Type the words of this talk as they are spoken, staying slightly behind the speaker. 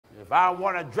If I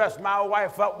want to dress my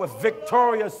wife up with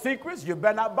Victoria's Secrets, you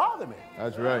better not bother me.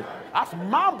 That's right. That's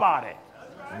my body.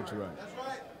 That's right.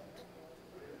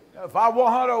 If I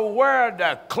want her to wear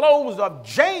the clothes of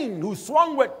Jane, who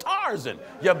swung with Tarzan,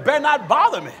 you better not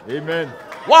bother me. Amen.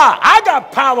 Why? I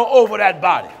got power over that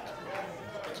body.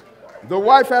 The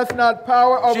wife has not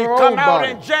power over her own body. She come out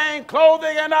in Jane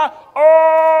clothing and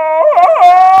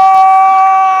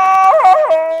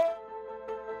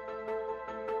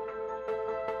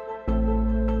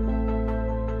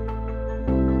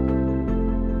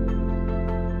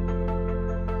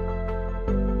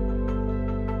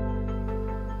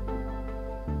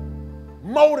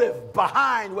motive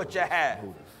behind what you have.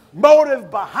 Motive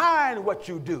behind what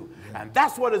you do. And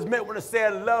that's what is meant when it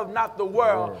said, love not the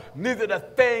world, neither the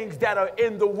things that are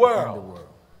in the world.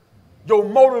 Your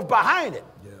motive behind it.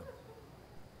 Yeah.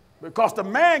 Because the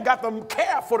man got to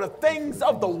care for the things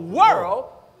of the world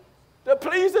to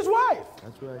please his wife.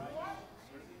 That's right.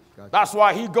 Gotcha. That's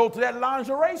why he go to that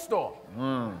lingerie store.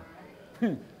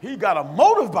 He got a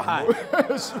motive behind it.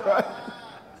 That's right.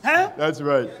 Huh? That's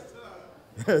right.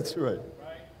 That's right.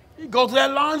 He go to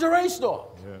that lingerie store.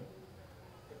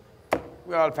 Yeah.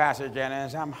 Well, Pastor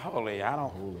Jennings, I'm holy. I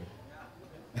don't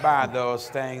buy those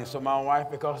things for my wife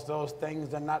because those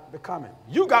things are not becoming.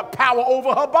 You got power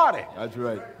over her body. That's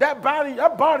right. That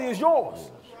body is yours.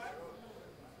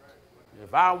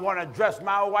 If I want to dress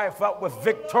my wife up with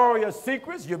Victoria's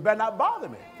Secrets, you better not bother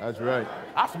me. That's right.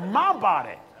 That's my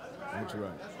body. That's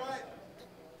right.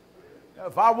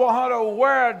 If I want her to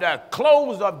wear the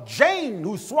clothes of Jane,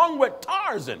 who swung with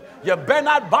Tarzan, you better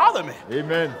not bother me.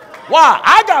 Amen. Why?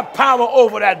 I got power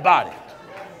over that body.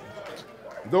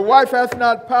 The wife has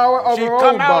not power over her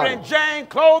own body. She come out in Jane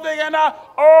clothing and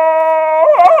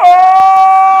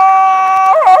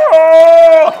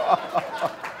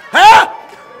huh?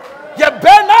 You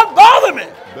better not bother me.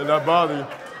 Better not bother you.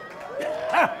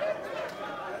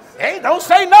 Hey, don't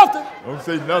say nothing. Don't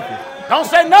say nothing. Don't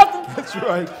say nothing. That's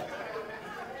right.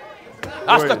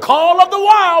 That's the call of the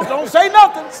wild. Don't say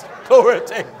nothing. Glory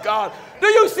to God. Do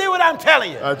you see what I'm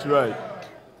telling you? That's right.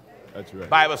 That's right.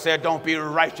 Bible said, don't be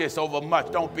righteous over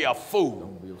much. Don't be a fool.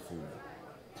 Don't be a fool.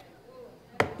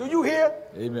 Do you hear?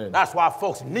 Amen. That's why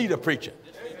folks need a preacher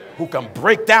who can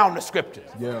break down the scriptures.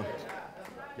 Yeah.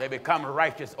 They become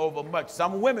righteous over much.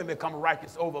 Some women become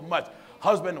righteous over much.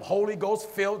 Husband, Holy Ghost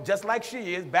filled, just like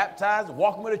she is, baptized,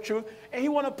 walking with the truth, and he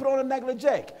want to put on a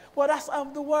negligee. Well, that's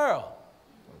of the world.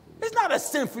 It's not a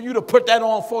sin for you to put that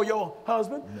on for your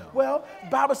husband. No. Well, the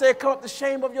Bible says, come up the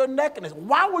shame of your nakedness.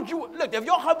 Why would you, look, if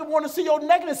your husband want to see your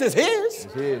nakedness, it's his.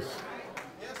 It's his.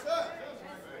 Yes, sir.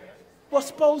 Well,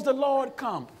 suppose the Lord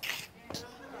come.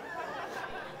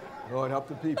 Lord, help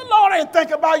the people. The Lord ain't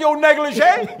thinking about your negligee. He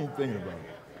ain't thinking about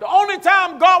it. The only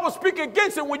time God will speak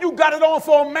against it when you got it on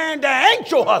for a man that ain't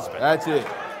your husband. That's it.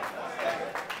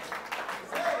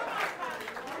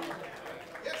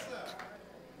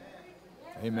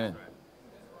 Amen.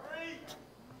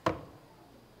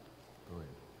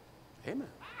 Amen.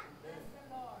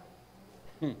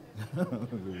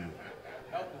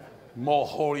 More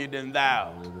holy than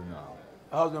thou.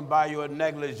 Husband buy you a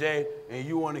negligee and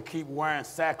you want to keep wearing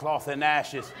sackcloth and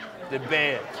ashes to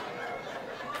bed.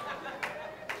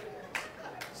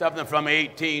 Something from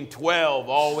 1812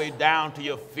 all the way down to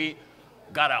your feet.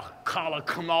 Got a collar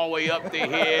come all the way up to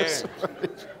here.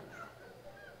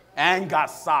 And got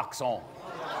socks on.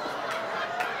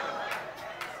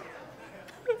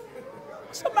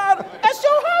 What's the matter? That's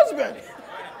your husband.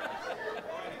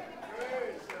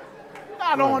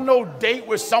 Not on no date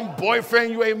with some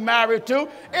boyfriend you ain't married to.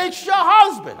 It's your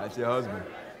husband. That's your husband.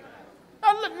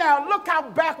 Now look how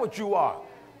backward you are.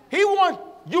 He wants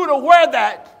you to wear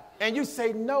that, and you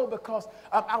say no because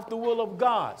I'm out the will of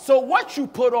God. So what you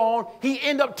put on, he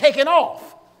end up taking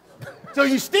off. So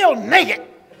you still naked.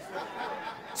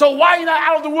 So why are you not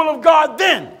out of the will of God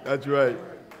then? That's right.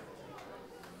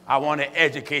 I want to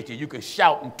educate you. You can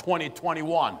shout in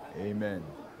 2021. Amen.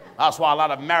 That's why a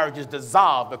lot of marriages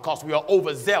dissolve, because we are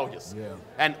overzealous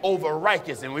and over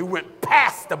righteous, and we went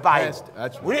past the Bible.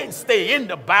 That's right. We didn't stay in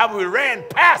the Bible, we ran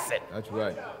past it. That's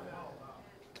right.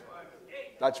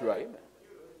 That's right.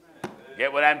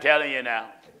 Get what I'm telling you now.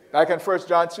 Back in 1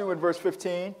 John 2 and verse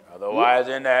 15. Otherwise,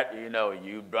 in that, you know,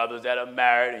 you brothers that are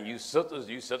married and you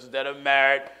sisters that are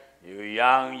married, you're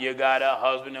young, you got a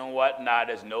husband and whatnot,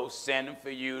 there's no sin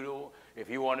for you to, if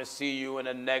he want to see you in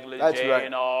a negligee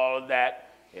and all of that.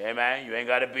 Yeah, man, you ain't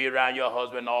got to be around your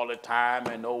husband all the time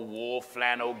and no wool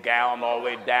flannel gown all the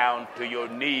way down to your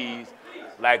knees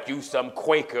like you some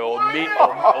Quaker or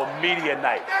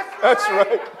Midianite. That's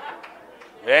right.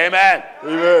 Amen.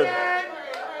 Amen.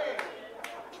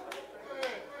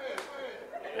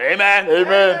 Amen.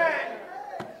 Amen.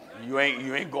 You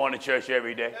ain't going to church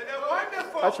every day.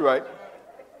 That's right.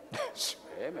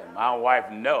 Amen. My wife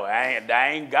know. I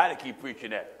ain't got to keep preaching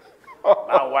that.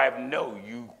 My wife know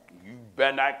you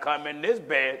better not come in this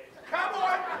bed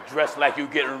dressed like you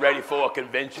getting ready for a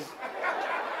convention.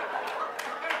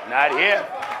 Not here.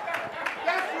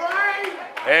 That's right.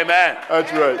 Amen.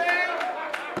 That's right.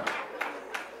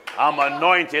 I'm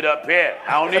anointed up here.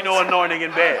 I don't need no anointing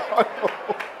in bed.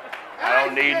 I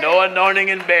don't need no anointing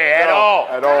in bed at all.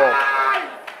 At all.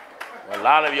 A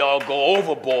lot of y'all go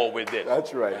overboard with this.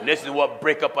 That's right. And this is what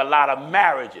break up a lot of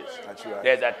marriages. That's right.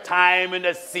 There's a time and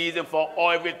a season for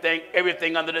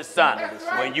everything under the sun.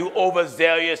 When you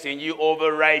overzealous and you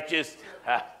over righteous,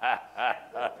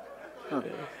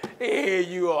 here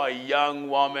you are a young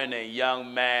woman and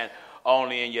young man,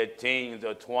 only in your teens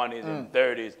or 20s and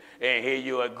 30s, and here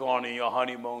you are going on your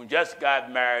honeymoon, just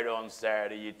got married on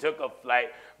Saturday. You took a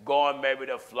flight, going maybe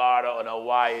to Florida or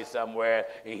Hawaii somewhere,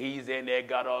 and he's in there,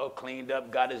 got all cleaned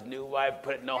up, got his new wife,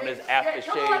 putting on his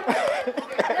aftershave.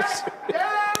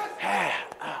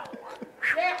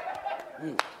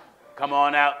 Come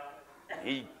on out.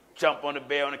 He jumped on the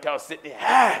bed on the couch, sitting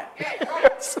there.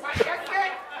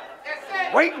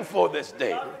 Waiting for this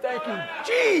day. Thank you,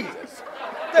 Jesus.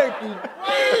 Thank you,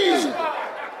 Jesus.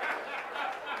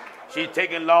 She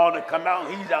taking long to come out,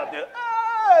 and he's out there.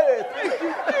 Hey, thank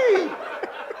you, Jesus.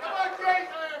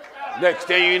 Next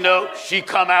thing you know, she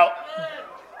come out.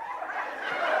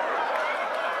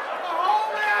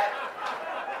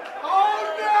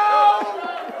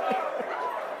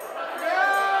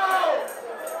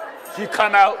 She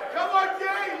come out. Come on,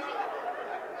 James.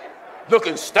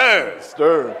 Looking stern.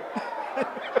 Stern.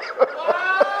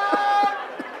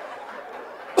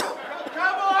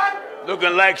 Come on.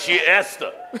 Looking like she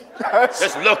Esther.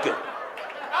 Just looking.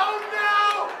 Oh,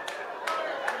 no.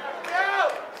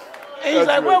 No. And he's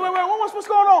like, wait, what's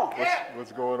going on?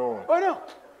 What's going on? Right now.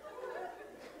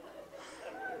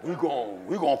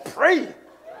 We're gonna pray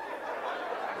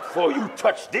before you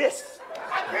touch this.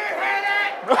 I can't hear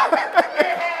that.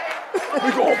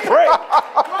 We're gonna pray.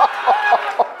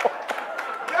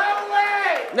 No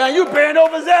way. Now you being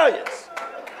overzealous.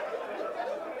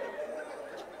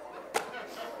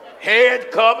 Head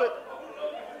covered.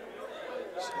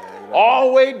 All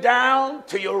the way down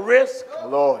to your wrist.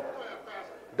 Lord.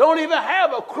 Don't even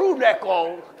have a crew neck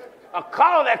on. A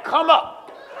collar that come up.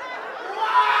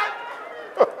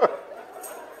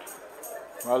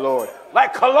 My Lord.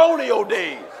 Like colonial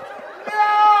days.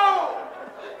 No.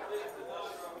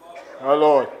 My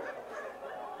Lord.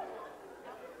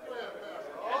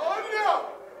 Oh,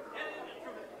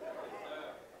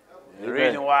 no. The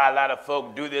reason why a lot of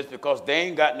folk do this because they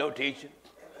ain't got no teaching.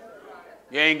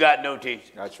 You ain't got no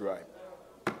teaching. That's right.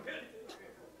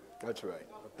 That's right.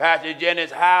 Pastor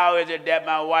Jennings, how is it that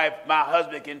my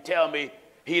husband can tell me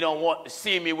he don't want to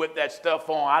see me with that stuff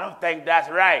on? I don't think that's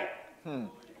right.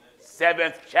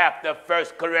 7th chapter, 1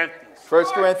 Corinthians. 1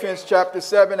 Corinthians chapter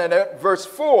 7 and verse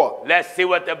 4. Let's see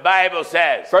what the Bible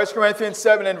says. 1 Corinthians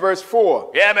 7 and verse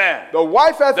 4. Yeah, man. The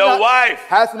wife hath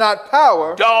not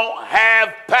power don't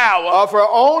have power of her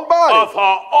own body. Of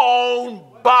her own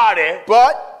body.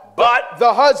 But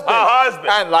the husband. Her husband.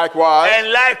 And likewise.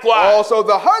 Also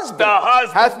the husband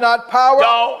hath not power.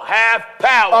 Don't have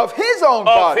power. Of his own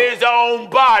body. Of his own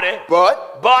body.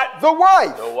 But the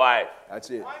wife. The wife. That's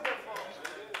it.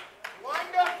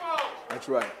 Wonderful. That's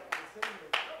right.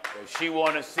 She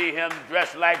want to see him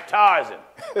dressed like Tarzan.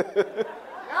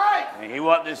 Nice. And he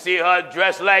want to see her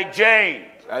dressed like Jane.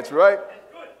 That's right.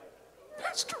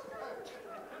 That's true.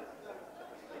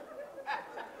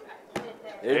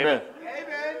 Amen.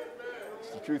 Amen. It's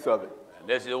the truth of it. And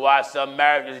this is why some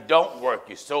marriages don't work.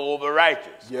 You're so over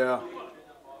righteous. Yeah.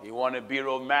 You want to be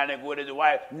romantic with his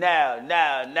wife. Now.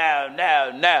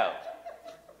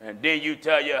 And then you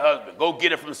tell your husband, go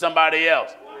get it from somebody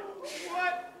else.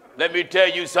 What? Let me tell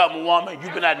you something, woman. You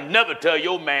cannot never tell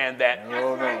your man that.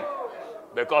 No.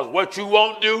 Because what you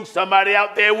won't do, somebody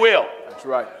out there will. That's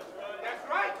right. That's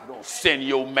right. Don't send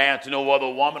your man to no other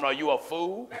woman. Are you a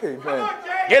fool? Amen.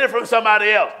 Get it from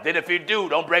somebody else. Then if you do,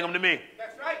 don't bring them to me.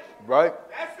 That's right. Right?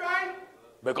 That's right.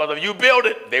 Because if you build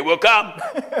it, they will come.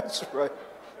 That's right.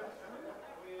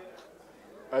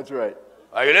 That's right.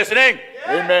 Are you listening?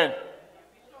 Yeah. Amen.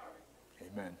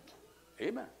 Amen.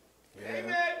 Amen.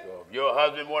 Amen. So if your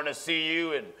husband want to see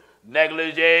you in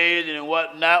negligees and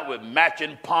whatnot with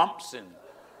matching pumps and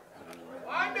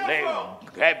Wonderful.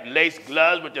 have lace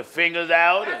gloves with your fingers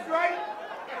out That's and right.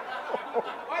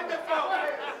 Wonderful.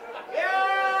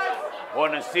 Yes.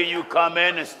 want to see you come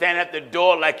in and stand at the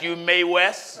door like you Mae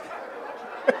West,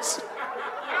 Come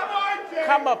on, Jay.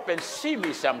 Come up and see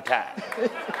me sometime.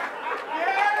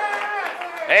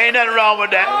 Ain't nothing wrong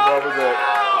with that. Wrong with that.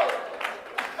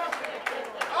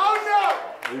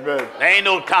 Oh, no. Amen. There ain't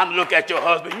no time to look at your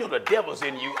husband. You know the devil's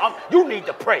in you. You need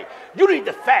to pray. You need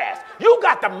to fast. You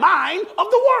got the mind of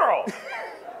the world.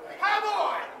 Come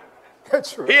on.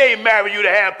 That's right. He ain't married you to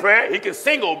have prayer. He can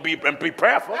single and be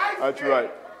prayerful. That's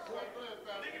right.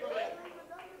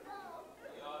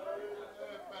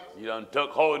 You done took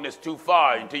holiness too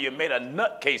far until you made a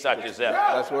nutcase out yourself.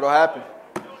 That's what'll happen.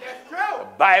 That's true. The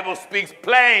Bible speaks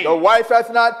plain. The wife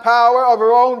hath not power of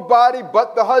her own body,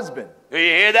 but the husband. Do you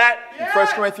hear that? In 1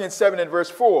 Corinthians 7 and verse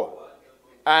 4.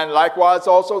 And likewise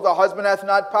also the husband hath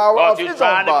not power Because of you're his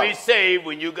trying own to body. be saved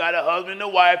when you got a husband and a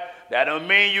wife. That don't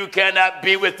mean you cannot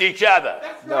be with each other.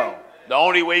 That's No. right. The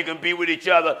only way you can be with each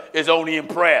other is only in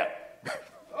prayer.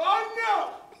 Oh, no.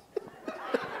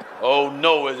 Oh,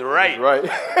 no is right. Right.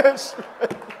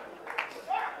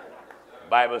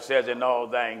 Bible says in all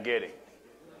thine getting.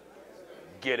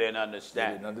 Get in Didn't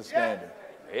understanding. understand it.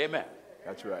 Amen.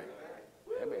 That's right.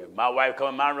 Amen. If my wife come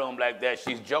in my room like that,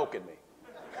 she's joking me.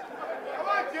 Come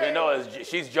on, Jay. You know,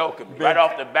 she's joking me. Right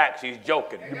off the back, she's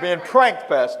joking me. You're being pranked,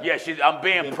 Pastor. Yeah, I'm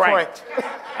being Being pranked.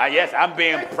 Yes, I'm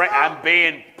being pranked. I'm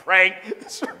being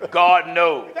pranked. God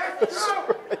knows. That's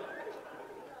true.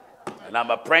 And I'm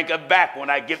going to prank her back when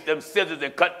I get them scissors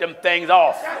and cut them things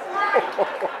off. That's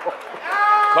right.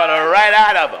 Cut her right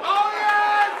out of them. Oh,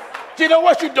 yes. You know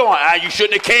what you're doing? You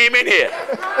shouldn't have came in here.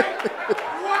 That's right.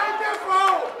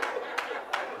 Wonderful.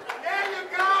 There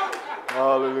you go.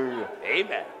 Hallelujah.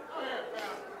 Amen.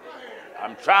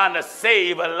 I'm trying to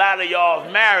save a lot of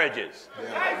y'all's marriages.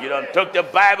 You done took the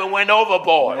Bible and went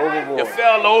overboard. You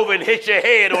fell over and hit your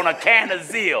head on a can of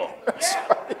zeal.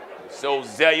 So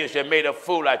zealous you made a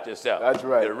fool out yourself. That's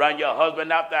right. You run your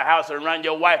husband out the house and run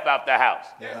your wife out the house.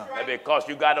 Yeah. And because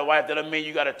you got a wife, that doesn't mean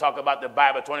you got to talk about the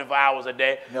Bible 24 hours a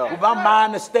day. No. Well, my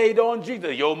mind has stayed on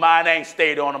Jesus. Your mind ain't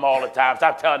stayed on him all the time.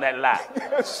 Stop telling that lie.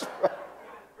 That's right.